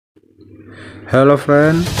Hello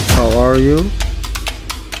friend, how are you?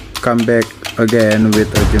 Come back again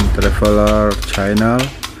with a Gym Traveler channel.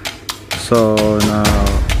 So now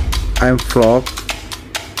I'm vlog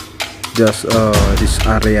just this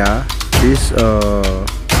area. This a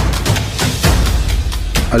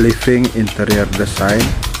living interior design,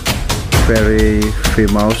 very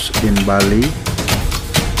famous in Bali.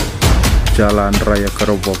 Jalan Raya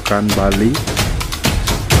Kerobokan, Bali.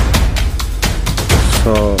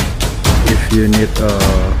 So if you need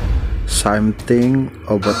something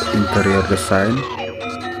about interior design,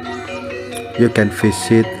 you can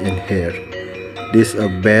visit in here. This a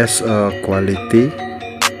best quality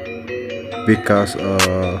because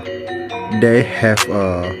they have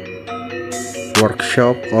a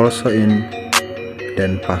workshop also in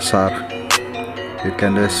Denpasar. You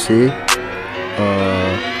can see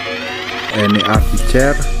any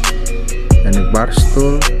armchair, any bar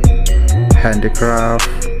stool, handicraft,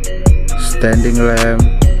 standing lamp,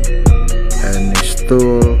 any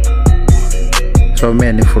stool, so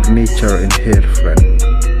many furniture in here, friend.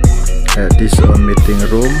 This is a meeting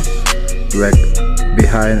room, like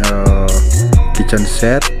behind a kitchen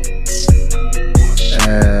set,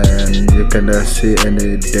 and you can see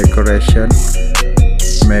any decoration,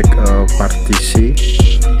 make a partition,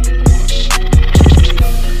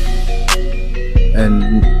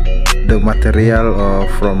 and the material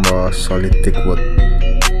from solid thick wood.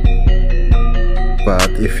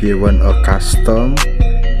 But if you want a custom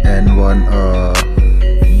and want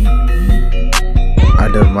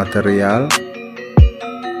other material,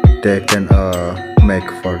 they can make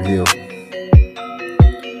for you.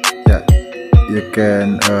 Yeah, you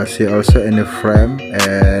can see also in the frame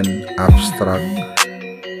and abstract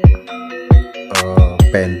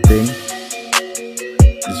painting.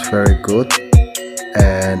 It's very good.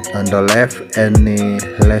 And on the left, any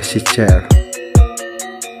lazy chair,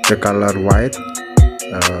 the color white.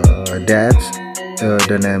 That's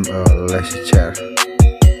the name lazy chair.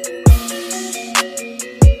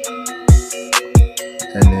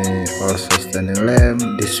 Any also standing lamp,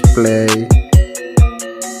 display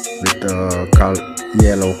with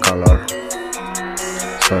yellow color.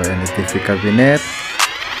 So any TV cabinet,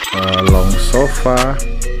 long sofa,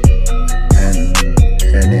 and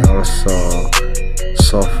any also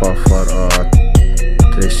sofa for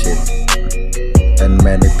 3 seat, and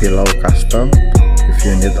many pillow custom. If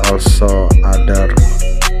you need also other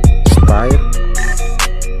style,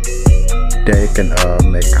 they can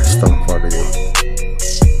make custom for you.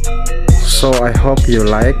 So I hope you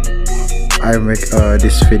like I make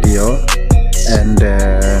this video, and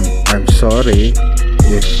then I'm sorry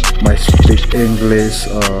if my speak English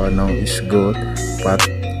no is good, but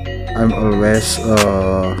I'm always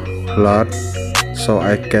learn, so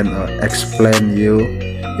I can explain you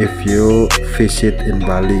if you visit in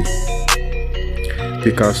Bali.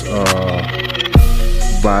 Because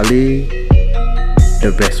Bali the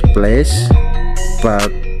best place, but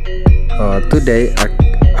today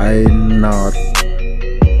I not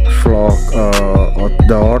vlog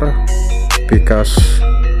outdoor because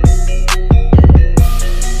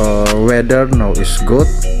weather now is good.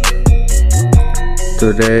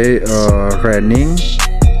 Today raining,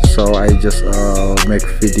 so I just make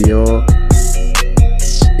video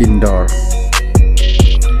indoor.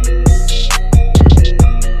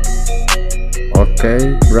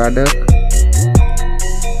 Okay, brother,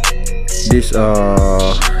 this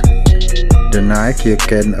the night you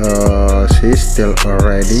can see still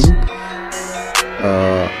already.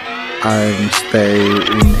 I'm stay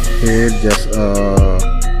in here just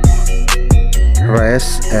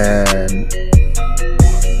rest and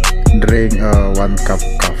drink 1 cup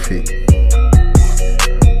coffee.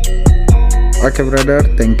 Okay, brother,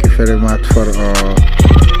 thank you very much for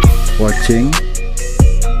watching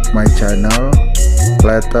my channel.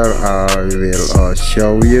 Later I will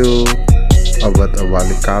show you about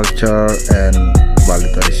Bali culture and Bali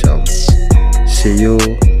tourism. See you.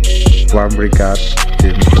 Warm regard,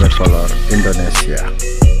 Gym Traveler Indonesia.